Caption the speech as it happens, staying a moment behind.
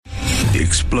The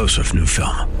explosive new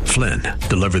film, Flynn,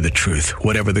 deliver the truth,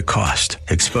 whatever the cost,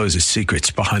 exposes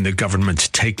secrets behind the government's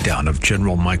takedown of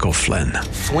General Michael Flynn.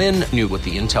 Flynn knew what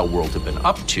the intel world had been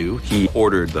up to. He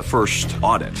ordered the first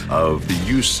audit of the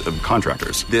use of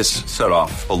contractors. This set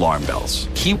off alarm bells.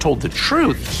 He told the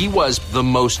truth. He was the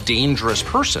most dangerous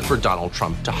person for Donald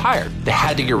Trump to hire. They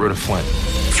had to get rid of Flynn.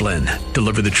 Flynn,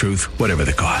 deliver the truth, whatever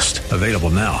the cost. Available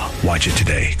now. Watch it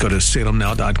today. Go to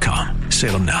salemnow.com.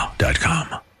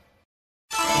 salemnow.com.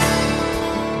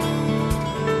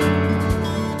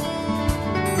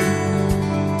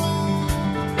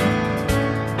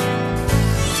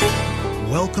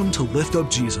 Welcome to Lift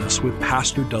Up Jesus with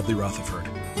Pastor Dudley Rutherford.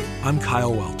 I'm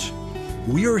Kyle Welch.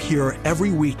 We are here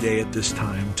every weekday at this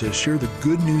time to share the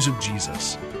good news of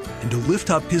Jesus and to lift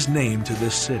up His name to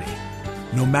this city.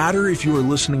 No matter if you are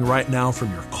listening right now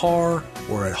from your car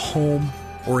or at home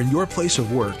or in your place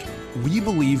of work, we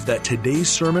believe that today's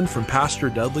sermon from Pastor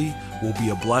Dudley will be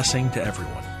a blessing to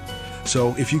everyone.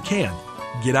 So if you can,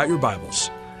 get out your Bibles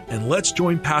and let's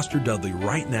join Pastor Dudley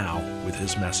right now with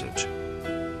his message.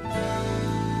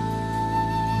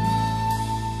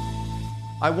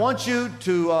 I want you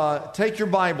to take your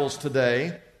Bibles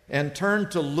today and turn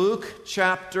to Luke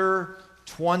chapter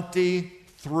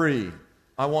 23.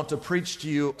 I want to preach to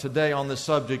you today on the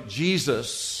subject,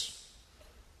 Jesus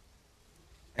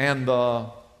and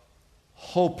the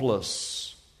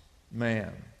hopeless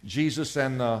man. Jesus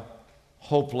and the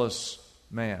hopeless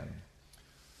man.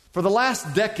 For the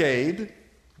last decade,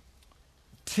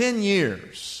 10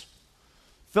 years,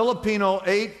 Filipino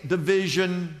 8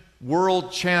 division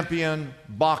world champion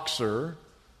boxer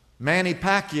Manny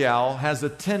Pacquiao has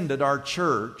attended our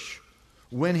church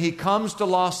when he comes to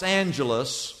Los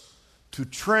Angeles to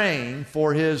train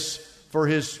for his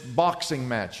boxing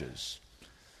matches.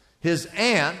 His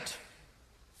aunt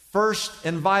first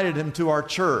invited him to our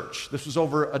church. This was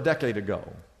over a decade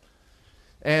ago.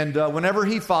 And whenever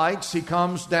he fights, he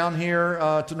comes down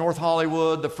here to North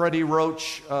Hollywood, the Freddie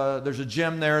Roach. There's a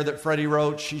gym there that Freddie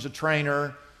Roach, he's a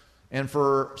trainer. And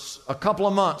for a couple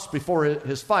of months before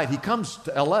his fight, he comes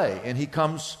to L.A. and he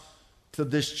comes to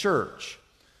this church.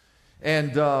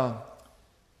 And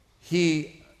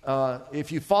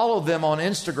if you follow them on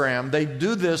Instagram, they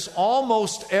do this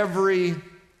almost every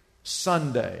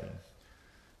Sunday.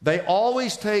 They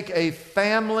always take a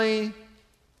family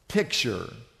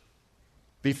picture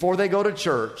before they go to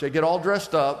church. They get all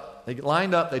dressed up, they get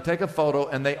lined up, they take a photo,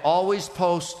 and they always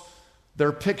post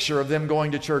their picture of them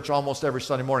going to church almost every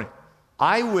Sunday morning.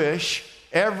 I wish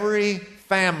every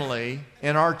family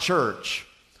in our church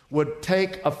would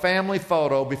take a family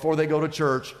photo before they go to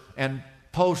church and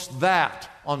post that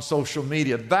on social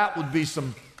media. That would be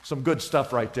some good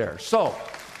stuff right there. So,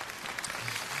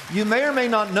 you may or may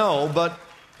not know, but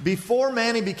before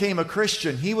Manny became a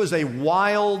Christian, he was a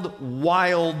wild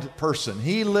person.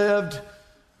 He lived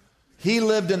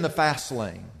in the fast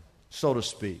lane, so to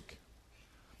speak.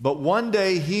 But one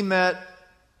day he met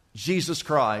Jesus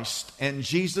Christ, and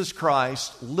Jesus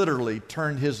Christ literally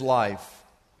turned his life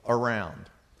around.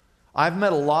 I've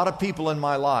met a lot of people in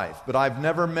my life, but I've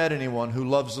never met anyone who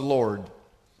loves the Lord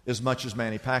as much as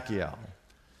Manny Pacquiao.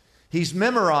 He's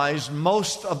memorized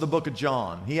most of the book of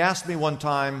John. He asked me one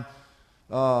time,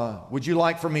 would you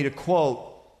like for me to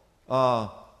quote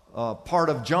part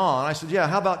of John? I said, yeah,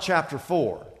 how about chapter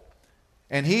 4?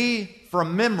 And he,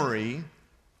 from memory,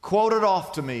 quoted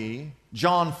off to me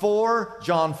John 4,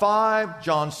 John 5,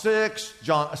 John 6,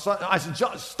 John... I said,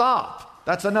 stop.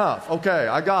 That's enough. Okay,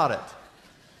 I got it.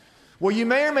 Well, you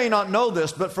may or may not know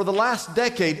this, but for the last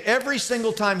decade, every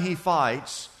single time he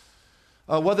fights,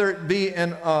 whether it be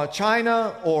in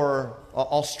China or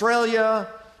Australia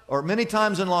or many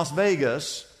times in Las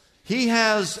Vegas, he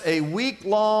has a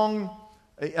week-long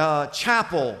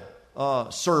chapel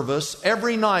service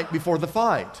every night before the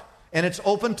fight. And it's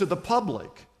open to the public.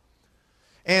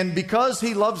 And because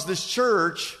he loves this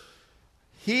church,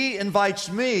 he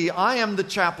invites me. I am the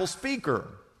chapel speaker.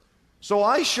 So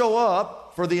I show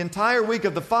up for the entire week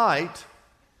of the fight,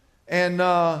 and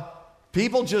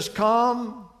people just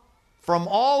come from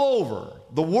all over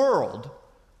the world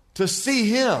to see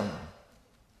him.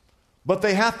 But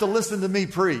they have to listen to me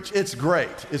preach. It's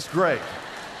great. It's great.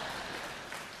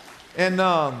 And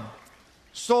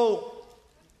so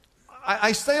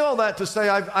I say all that to say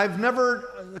I've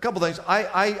never, a couple things.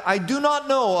 I do not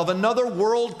know of another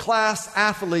world-class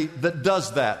athlete that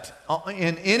does that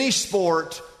in any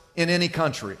sport, in any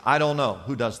country. I don't know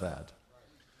who does that.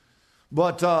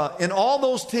 But in all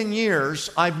those 10 years,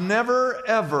 I've never,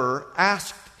 ever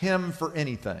asked him for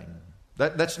anything.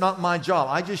 That's not my job.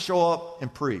 I just show up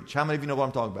and preach. How many of you know what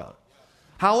I'm talking about?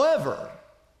 However,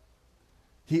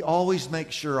 he always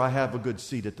makes sure I have a good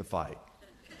seat at the fight.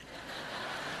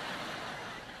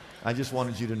 I just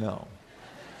wanted you to know.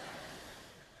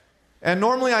 And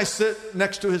normally I sit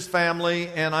next to his family,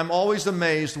 and I'm always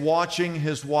amazed watching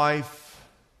his wife,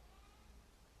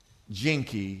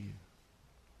 Jinky,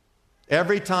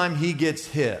 every time he gets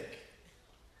hit.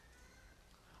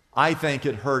 I think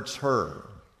it hurts her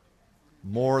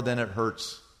more than it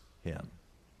hurts him.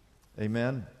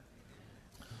 Amen?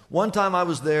 One time I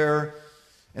was there,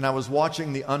 and I was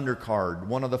watching the undercard,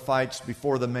 one of the fights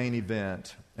before the main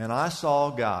event, and I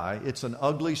saw a guy. It's an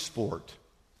ugly sport.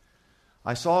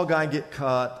 I saw a guy get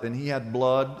cut, and he had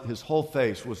blood. His whole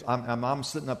face was, I'm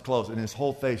sitting up close, and his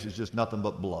whole face is just nothing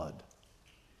but blood.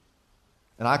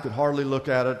 And I could hardly look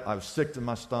at it. I was sick to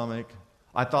my stomach.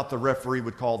 I thought the referee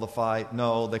would call the fight.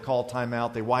 No, they called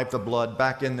timeout. They wiped the blood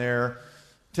back in there.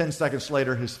 10 seconds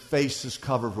later, his face is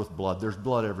covered with blood. There's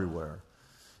blood everywhere.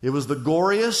 It was the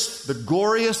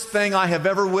goriest thing I have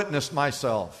ever witnessed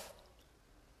myself.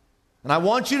 And I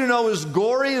want you to know, as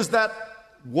gory as that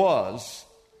was,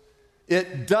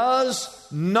 it does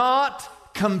not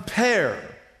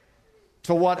compare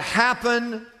to what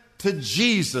happened to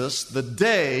Jesus the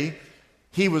day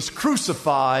he was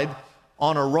crucified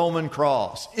on a Roman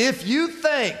cross. If you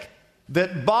think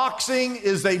that boxing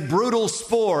is a brutal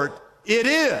sport, it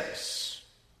is.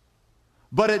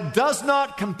 But it does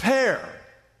not compare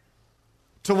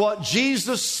to what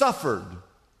Jesus suffered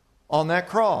on that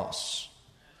cross.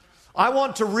 I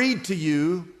want to read to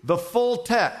you the full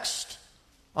text.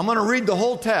 I'm going to read the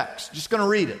whole text, just going to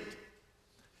read it.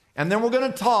 And then we're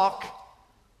going to talk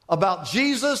about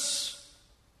Jesus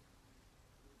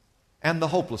and the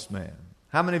hopeless man.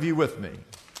 How many of you with me?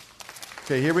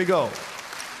 Okay, here we go.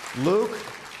 Luke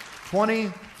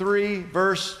 23,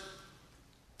 verse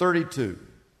 32.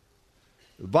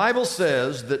 The Bible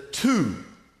says that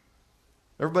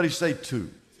everybody say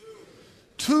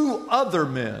two other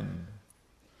men,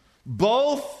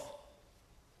 both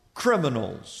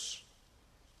criminals,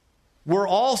 were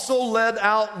also led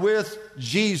out with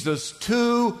Jesus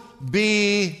to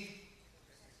be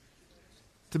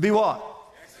what?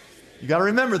 You got to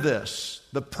remember this.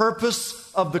 The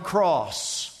purpose of the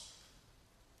cross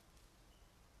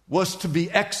was to be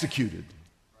executed.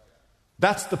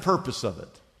 That's the purpose of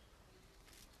it.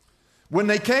 When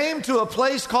they came to a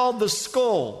place called the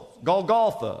Skull,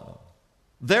 Golgotha,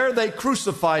 there they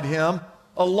crucified him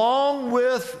along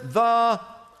with the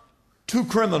two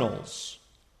criminals.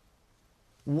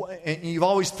 And you've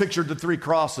always pictured the three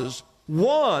crosses.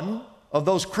 One of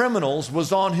those criminals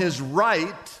was on his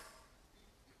right,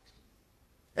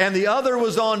 and the other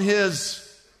was on his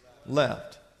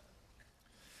left.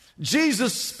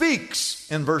 Jesus speaks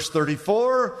in verse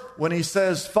 34 when he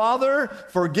says, "Father,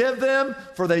 forgive them,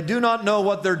 for they do not know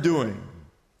what they're doing."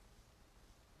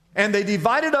 And they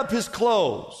divided up his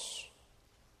clothes.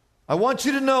 I want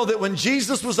you to know that when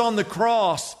Jesus was on the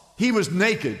cross, he was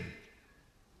naked.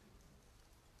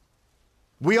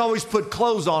 We always put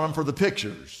clothes on him for the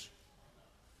pictures.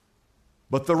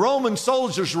 But the Roman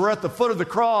soldiers were at the foot of the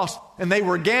cross, and they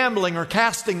were gambling or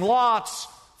casting lots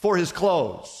for his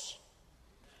clothes.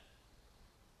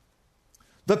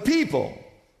 The people,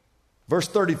 verse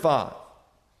 35,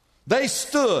 they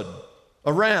stood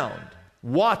around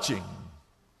watching.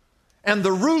 And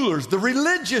the rulers, the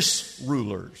religious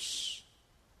rulers,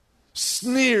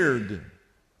 sneered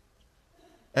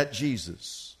at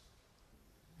Jesus.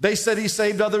 They said, "He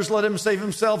saved others, let him save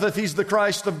himself if he's the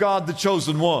Christ of God, the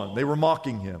chosen one." They were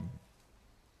mocking him.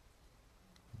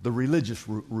 The religious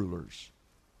rulers.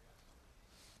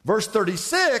 Verse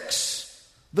 36,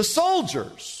 the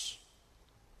soldiers.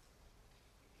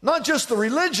 Not just the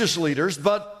religious leaders,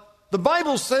 but the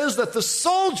Bible says that the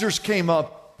soldiers came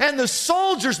up and the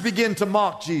soldiers began to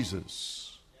mock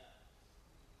Jesus.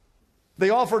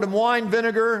 They offered him wine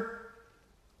vinegar.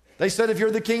 They said, "If you're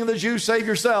the king of the Jews, save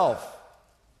yourself."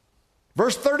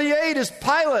 Verse 38 is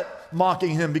Pilate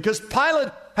mocking him, because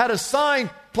Pilate had a sign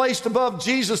placed above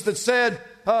Jesus that said,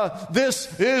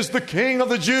 "This is the King of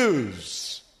the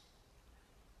Jews."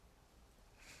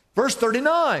 Verse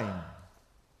 39.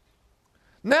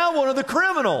 Now one of the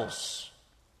criminals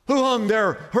who hung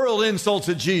there hurled insults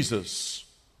at Jesus.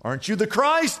 "Aren't you the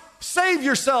Christ? Save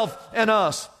yourself and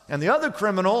us." And the other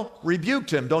criminal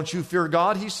rebuked him. "Don't you fear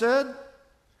God," he said,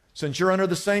 "since you're under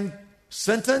the same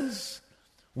sentence?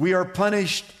 We are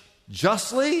punished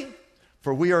justly,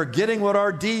 for we are getting what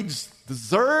our deeds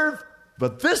deserve.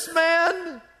 But this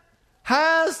man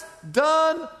has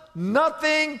done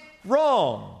nothing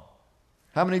wrong."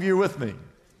 How many of you are with me?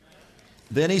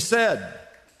 Then he said,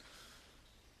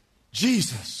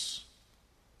 "Jesus,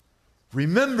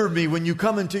 remember me when you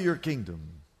come into your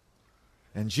kingdom."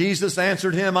 And Jesus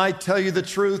answered him, I tell you the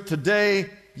truth, today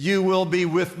you will be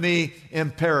with me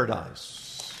in paradise.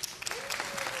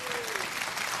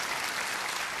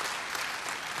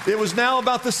 It was now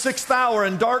about the 6th hour,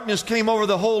 and darkness came over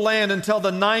the whole land until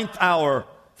the 9th hour.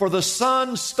 For the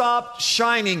sun stopped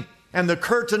shining, and the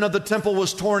curtain of the temple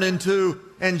was torn in two.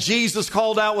 And Jesus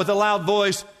called out with a loud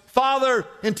voice, Father,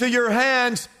 into your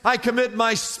hands I commit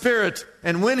my spirit.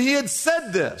 And when he had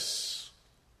said this,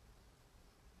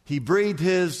 he breathed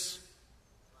his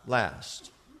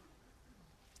last.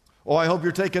 Oh, I hope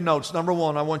you're taking notes. Number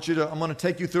one, I'm going to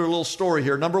take you through a little story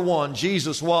here. Number one,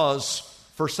 Jesus was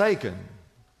forsaken.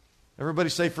 Everybody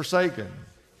say forsaken.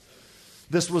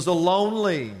 This was a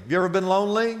lonely, have you ever been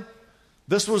lonely?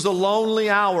 This was a lonely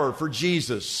hour for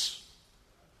Jesus.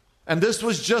 And this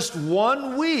was just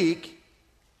 1 week.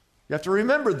 You have to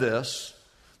remember this.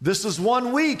 This is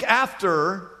 1 week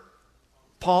after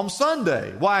Palm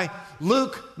Sunday. Why,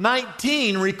 Luke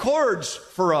 19 records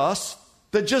for us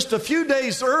that just a few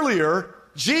days earlier,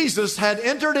 Jesus had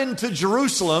entered into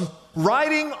Jerusalem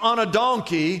riding on a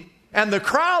donkey, and the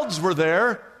crowds were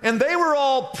there, and they were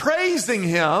all praising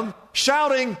him,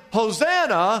 shouting,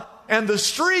 Hosanna, and the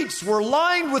streets were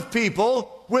lined with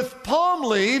people with palm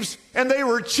leaves, and they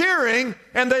were cheering,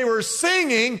 and they were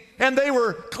singing, and they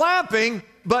were clapping.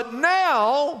 But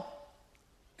now,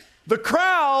 the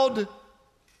crowd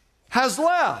has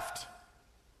left.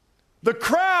 The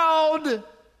crowd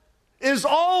is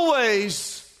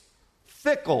always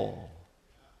fickle.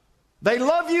 They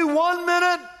love you 1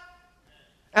 minute,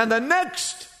 and the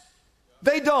next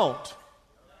they don't.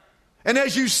 And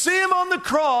as you see him on the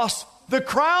cross, the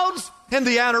crowds and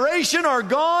the adoration are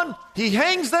gone. He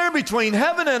hangs there between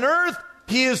heaven and earth.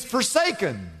 He is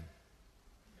forsaken.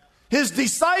 His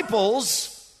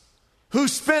disciples, who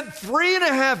spent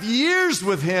 3.5 years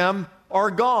with him,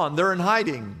 are gone. They're in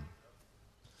hiding.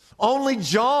 Only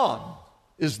John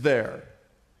is there.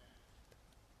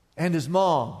 And his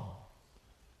mom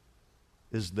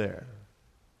is there.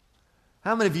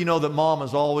 How many of you know that mom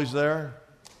is always there?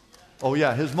 Oh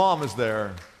yeah, his mom is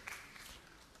there.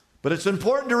 But it's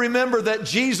important to remember that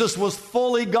Jesus was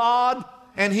fully God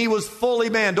and he was fully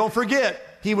man. Don't forget,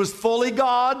 he was fully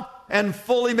God and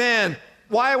fully man.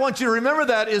 Why I want you to remember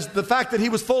that is the fact that he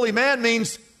was fully man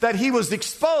means that he was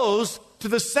exposed to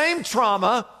the same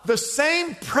trauma, the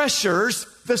same pressures,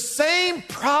 the same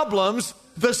problems,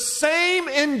 the same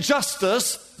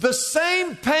injustice, the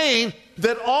same pain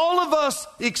that all of us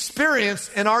experience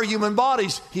in our human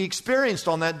bodies. He experienced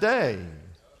on that day.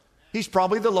 He's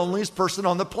probably the loneliest person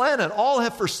on the planet. All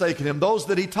have forsaken him. Those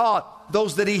that he taught,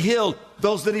 those that he healed,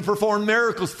 those that he performed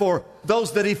miracles for,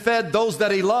 those that he fed, those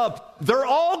that he loved. They're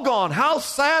all gone. How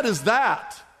sad is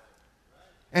that?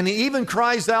 And he even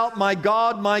cries out, my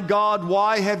God,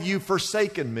 why have you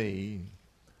forsaken me?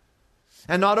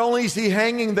 And not only is he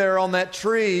hanging there on that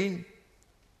tree,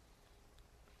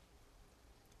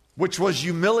 which was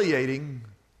humiliating,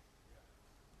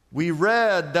 we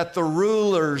read that the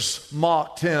rulers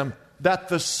mocked him, that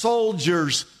the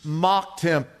soldiers mocked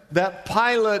him, that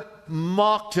Pilate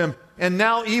mocked him, and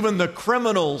now even the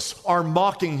criminals are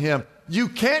mocking him. You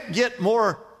can't get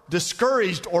more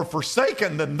discouraged or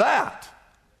forsaken than that.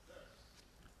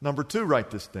 Number 2,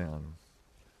 write this down.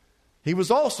 He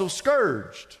was also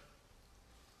scourged.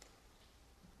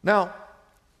 Now,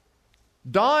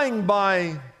 dying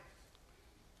by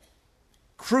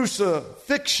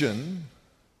crucifixion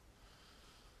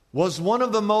was one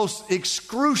of the most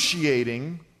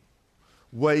excruciating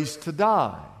ways to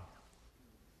die.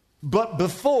 But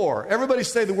before, everybody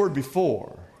say the word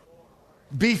before.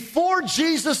 Before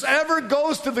Jesus ever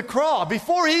goes to the cross,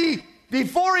 before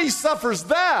he suffers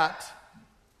that,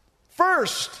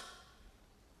 first,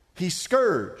 he's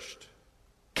scourged.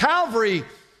 Calvary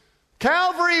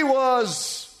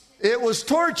was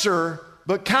torture,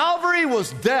 but Calvary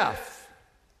was death.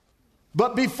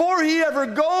 But before he ever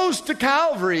goes to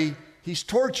Calvary, he's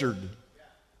tortured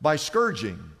by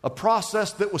scourging, a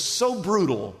process that was so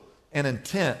brutal and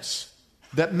intense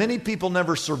that many people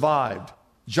never survived.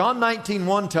 John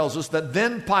 19:1 tells us that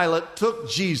then Pilate took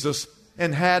Jesus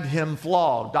and had him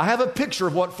flogged. I have a picture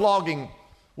of what flogging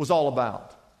was all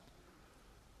about.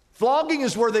 Flogging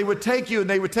is where they would take you and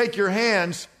they would take your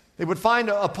hands, they would find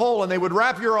a pole and they would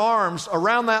wrap your arms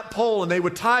around that pole and they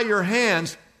would tie your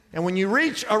hands. And when you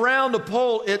reach around a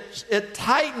pole, it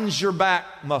tightens your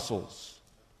back muscles.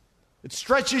 It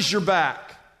stretches your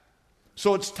back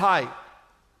so it's tight.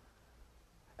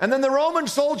 And then the Roman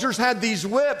soldiers had these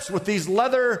whips with these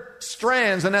leather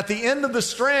strands, and at the end of the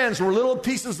strands were little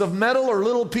pieces of metal or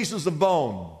little pieces of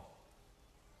bone.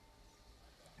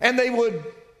 And they would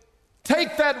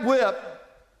take that whip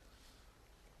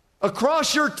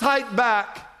across your tight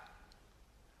back,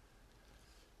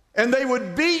 and they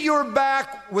would beat your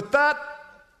back with that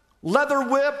leather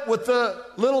whip with the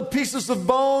little pieces of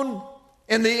bone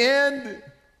in the end,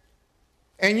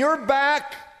 and your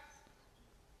back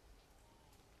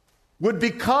would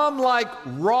become like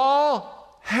raw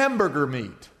hamburger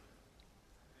meat.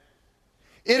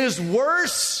 It is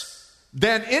worse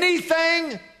than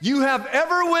anything you have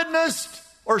ever witnessed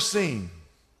or seen.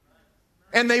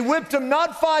 And they whipped him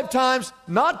not 5 times,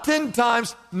 not 10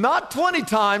 times, not 20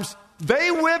 times. They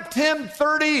whipped him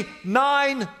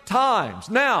 39 times.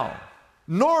 Now,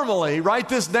 normally, write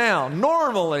this down,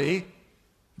 normally,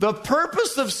 the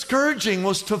purpose of scourging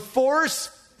was to force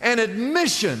an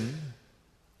admission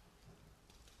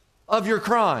of your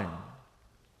crime.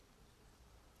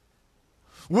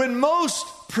 When most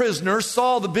prisoners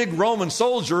saw the big Roman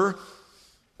soldier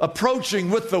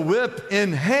approaching with the whip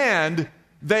in hand,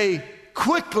 they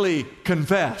quickly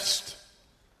confessed.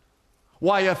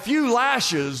 Why, a few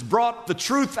lashes brought the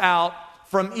truth out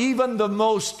from even the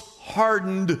most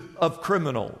hardened of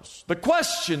criminals. The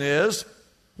question is,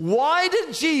 why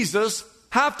did Jesus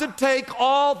have to take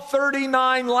all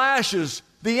 39 lashes?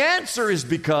 The answer is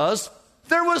because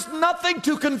there was nothing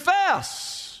to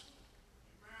confess.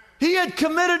 He had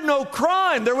committed no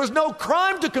crime. There was no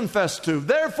crime to confess to.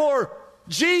 Therefore,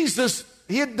 Jesus,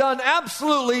 he had done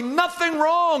absolutely nothing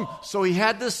wrong. So he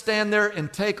had to stand there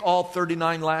and take all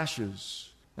 39 lashes.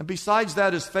 And besides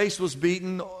that, his face was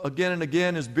beaten again and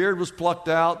again. His beard was plucked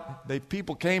out.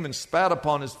 People came and spat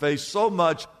upon his face so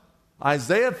much.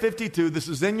 Isaiah 52, this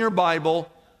is in your Bible.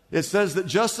 It says that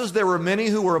just as there were many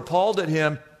who were appalled at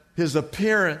him, his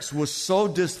appearance was so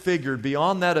disfigured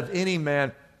beyond that of any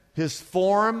man. His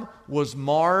form was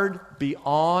marred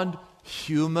beyond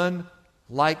human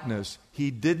likeness.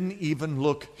 He didn't even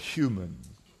look human.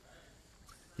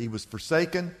 He was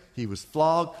forsaken. He was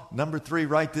flogged. Number 3,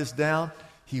 write this down.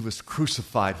 He was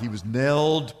crucified. He was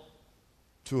nailed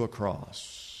to a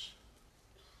cross.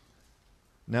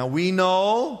 Now we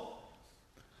know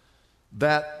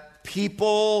that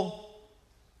people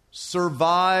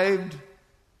survived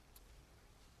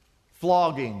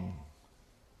flogging,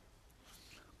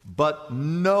 but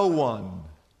no one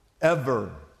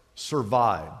ever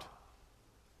survived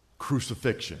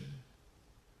crucifixion.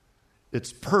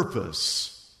 Its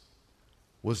purpose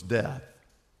was death.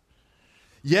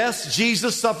 Yes,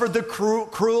 Jesus suffered the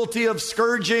cruelty of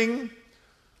scourging,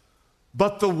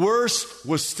 but the worst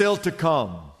was still to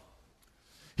come.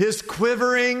 His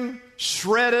quivering,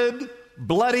 shredded,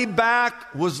 bloody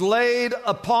back was laid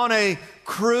upon a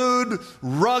crude,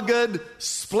 rugged,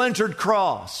 splintered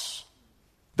cross.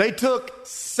 They took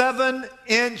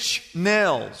 7-inch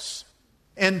nails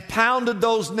and pounded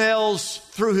those nails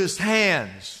through his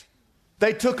hands.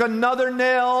 They took another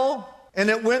nail and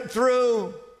it went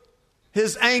through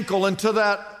his ankle into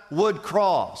that wood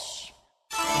cross.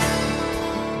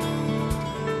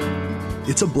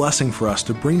 It's a blessing for us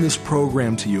to bring this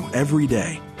program to you every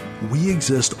day. We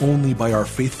exist only by our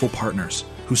faithful partners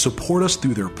who support us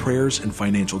through their prayers and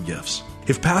financial gifts.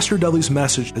 If Pastor Dudley's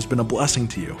message has been a blessing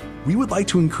to you, we would like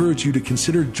to encourage you to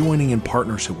consider joining in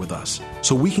partnership with us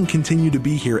so we can continue to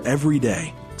be here every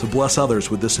day to bless others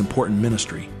with this important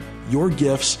ministry. Your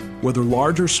gifts, whether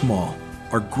large or small,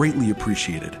 are greatly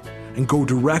appreciated and go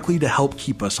directly to help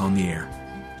keep us on the air.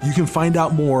 You can find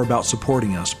out more about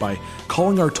supporting us by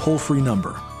calling our toll-free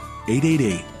number,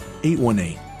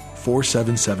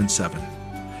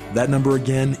 888-818-4777. That number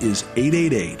again is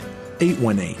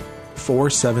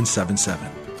 888-818-4777.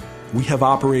 We have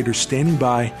operators standing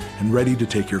by and ready to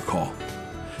take your call.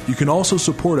 You can also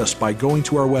support us by going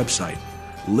to our website,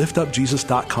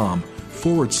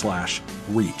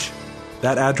 liftupjesus.com/reach.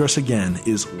 That address again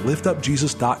is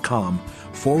liftupjesus.com/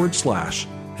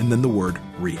 and then the word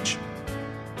reach.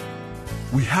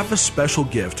 We have a special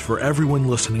gift for everyone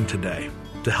listening today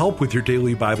to help with your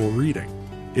daily Bible reading.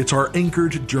 It's our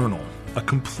Anchored Journal, a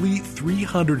complete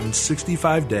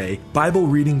 365-day Bible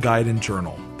reading guide and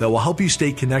journal that will help you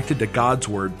stay connected to God's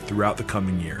Word throughout the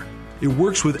coming year. It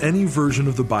works with any version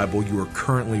of the Bible you are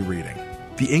currently reading.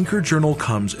 The Anchored Journal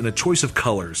comes in a choice of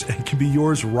colors and can be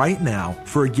yours right now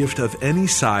for a gift of any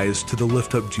size to the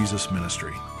Lift Up Jesus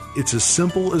ministry. It's as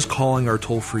simple as calling our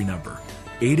toll-free number,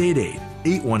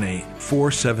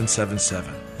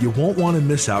 888-818-4777. You won't want to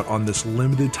miss out on this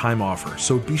limited time offer,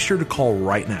 so be sure to call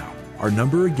right now. Our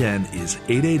number again is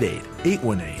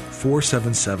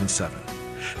 888-818-4777.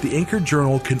 The Anchored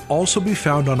Journal can also be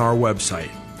found on our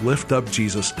website,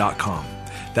 liftupjesus.com.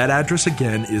 That address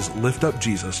again is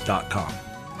liftupjesus.com.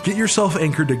 Get yourself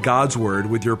anchored to God's Word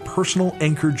with your personal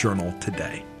Anchored Journal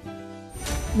today.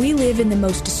 We live in the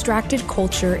most distracted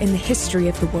culture in the history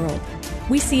of the world.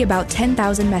 We see about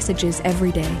 10,000 messages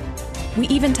every day. We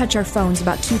even touch our phones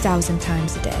about 2,000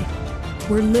 times a day.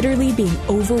 We're literally being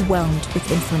overwhelmed with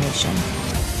information.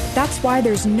 That's why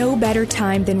there's no better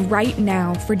time than right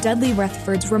now for Dudley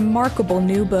Rutherford's remarkable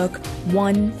new book,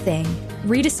 One Thing.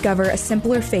 Rediscover a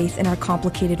simpler faith in our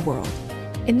complicated world.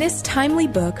 In this timely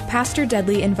book, Pastor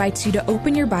Dudley invites you to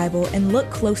open your Bible and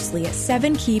look closely at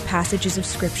 7 key passages of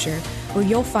Scripture where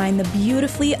you'll find the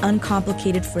beautifully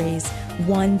uncomplicated phrase,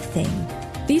 one thing.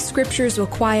 These scriptures will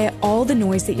quiet all the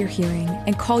noise that you're hearing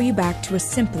and call you back to a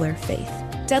simpler faith.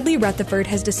 Dudley Rutherford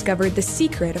has discovered the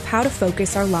secret of how to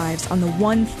focus our lives on the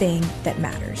one thing that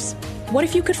matters. What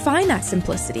if you could find that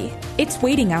simplicity? It's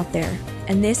waiting out there,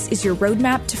 and this is your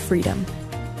roadmap to freedom.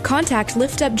 Contact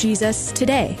Lift Up Jesus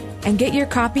today and get your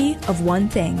copy of One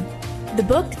Thing, the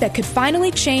book that could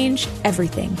finally change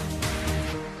everything.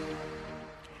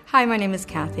 Hi, my name is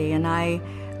Kathy, and I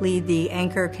lead the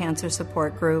Anchor Cancer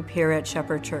Support Group here at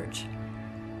Shepherd Church.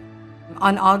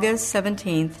 On August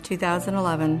 17th,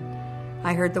 2011,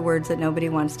 I heard the words that nobody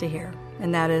wants to hear,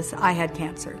 and that is, I had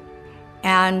cancer.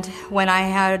 And when I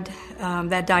had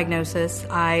that diagnosis,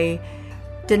 I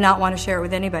did not want to share it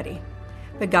with anybody,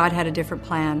 but God had a different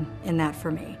plan in that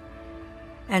for me.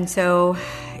 And so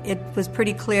it was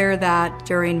pretty clear that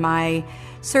during my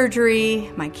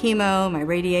surgery, my chemo, my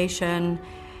radiation,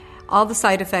 all the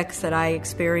side effects that I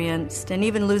experienced, and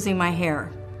even losing my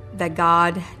hair, that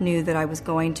God knew that I was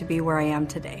going to be where I am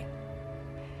today.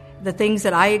 The things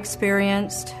that I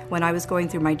experienced when I was going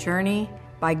through my journey,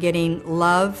 by getting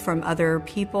love from other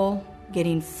people,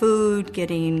 getting food,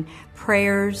 getting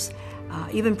prayers,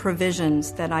 even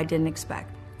provisions that I didn't expect,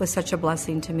 was such a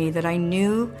blessing to me that I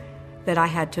knew that I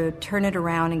had to turn it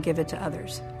around and give it to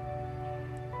others.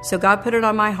 So God put it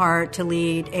on my heart to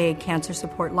lead a cancer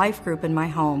support life group in my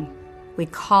home. We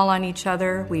call on each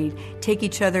other, we take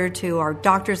each other to our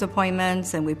doctor's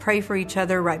appointments, and we pray for each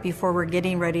other right before we're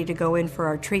getting ready to go in for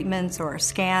our treatments or our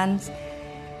scans.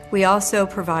 We also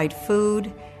provide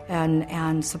food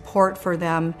and support for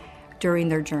them during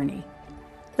their journey.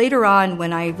 Later on,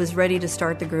 when I was ready to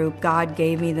start the group, God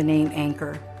gave me the name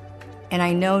Anchor. And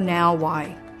I know now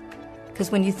why.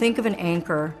 Because when you think of an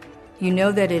anchor, you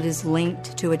know that it is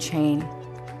linked to a chain.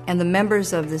 And the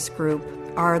members of this group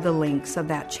are the links of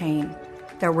that chain,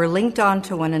 that we're linked on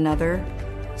to one another,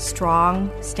 strong,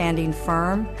 standing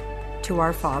firm to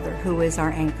our Father, who is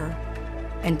our anchor.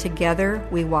 And together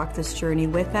we walk this journey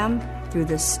with them through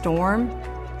this storm,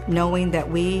 knowing that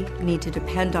we need to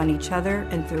depend on each other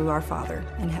and through our Father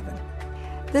in heaven.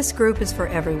 This group is for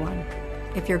everyone.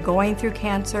 If you're going through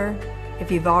cancer,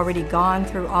 if you've already gone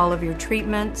through all of your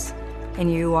treatments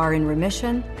and you are in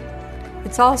remission,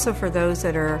 it's also for those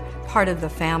that are part of the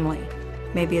family.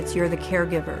 Maybe it's you're the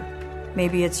caregiver.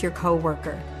 Maybe it's your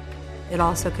coworker. It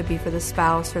also could be for the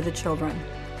spouse or the children.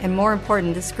 And more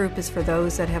important, this group is for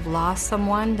those that have lost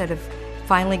someone, that have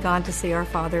finally gone to see our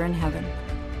Father in heaven.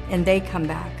 And they come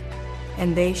back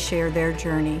and they share their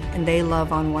journey and they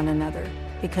love on one another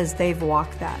because they've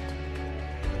walked that.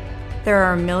 There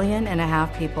are 1.5 million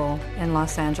people in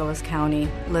Los Angeles County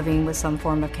living with some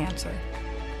form of cancer.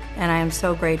 And I am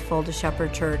so grateful to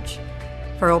Shepherd Church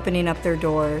for opening up their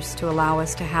doors to allow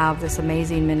us to have this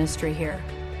amazing ministry here.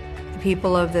 The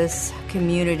people of this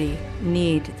community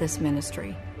need this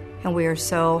ministry, and we are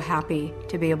so happy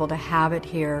to be able to have it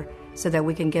here so that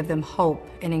we can give them hope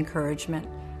and encouragement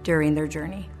during their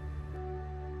journey.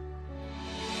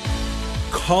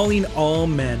 Calling all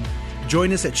men.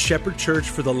 Join us at Shepherd Church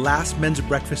for the last men's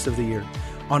breakfast of the year.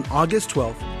 On August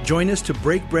 12th, join us to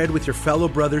break bread with your fellow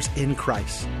brothers in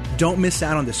Christ. Don't miss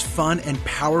out on this fun and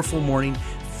powerful morning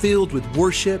filled with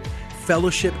worship,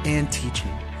 fellowship, and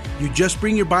teaching. You just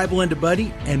bring your Bible and a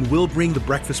buddy, and we'll bring the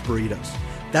breakfast burritos.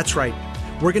 That's right.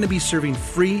 We're going to be serving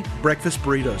free breakfast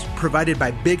burritos provided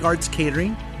by Big Arts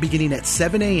Catering beginning at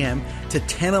 7 a.m. to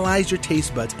tantalize your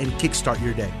taste buds and kickstart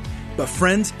your day. But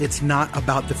friends, it's not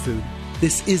about the food.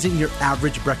 This isn't your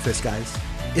average breakfast, guys.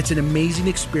 It's an amazing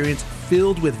experience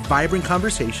filled with vibrant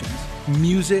conversations,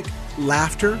 music,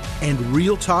 laughter, and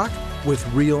real talk with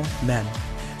real men.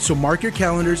 So mark your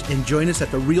calendars and join us at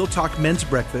the Real Talk Men's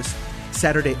Breakfast,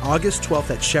 Saturday, August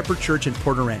 12th at Shepherd Church in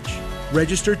Porter Ranch.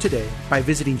 Register today by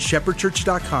visiting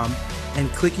shepherdchurch.com and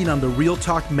clicking on the Real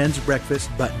Talk Men's Breakfast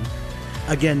button.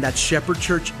 Again, that's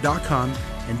shepherdchurch.com,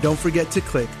 and don't forget to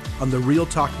click on the Real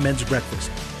Talk Men's Breakfast.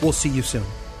 We'll see you soon.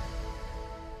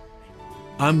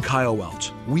 I'm Kyle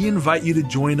Welch. We invite you to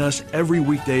join us every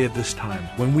weekday at this time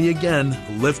when we again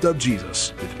lift up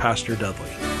Jesus with Pastor Dudley.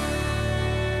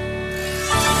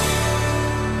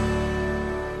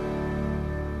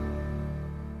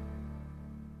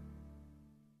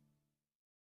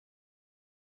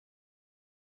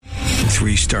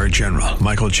 three-star general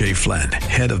Michael J. Flynn,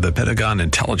 head of the Pentagon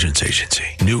Intelligence Agency,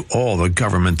 knew all the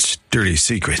government's dirty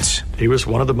secrets. He was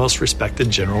one of the most respected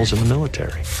generals in the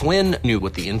military. Flynn knew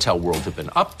what the intel world had been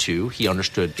up to. He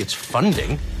understood its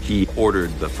funding. He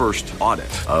ordered the first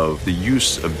audit of the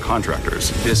use of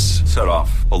contractors. This set off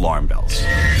alarm bells.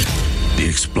 The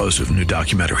explosive new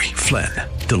documentary, Flynn,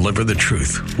 Deliver the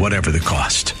Truth, Whatever the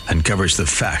Cost, uncovers the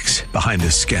facts behind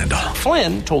this scandal.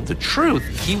 Flynn told the truth.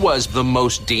 He was the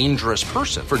most dangerous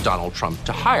person for Donald Trump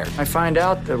to hire. I find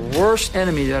out the worst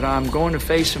enemy that I'm going to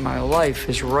face in my life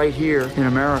is right here in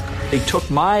America. They took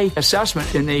my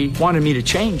assessment and they wanted me to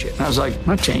change it. And I was like, I'm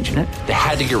not changing it. They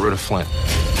had to get rid of Flynn.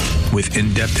 With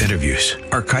in-depth interviews,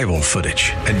 archival footage,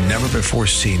 and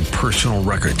never-before-seen personal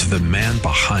records of the man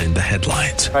behind the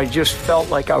headlines. I just felt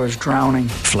like I was drowning.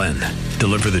 Flynn,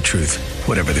 Deliver the Truth,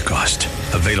 Whatever the Cost.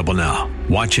 Available now.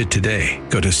 Watch it today.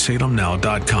 Go to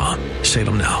salemnow.com.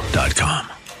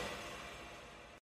 salemnow.com.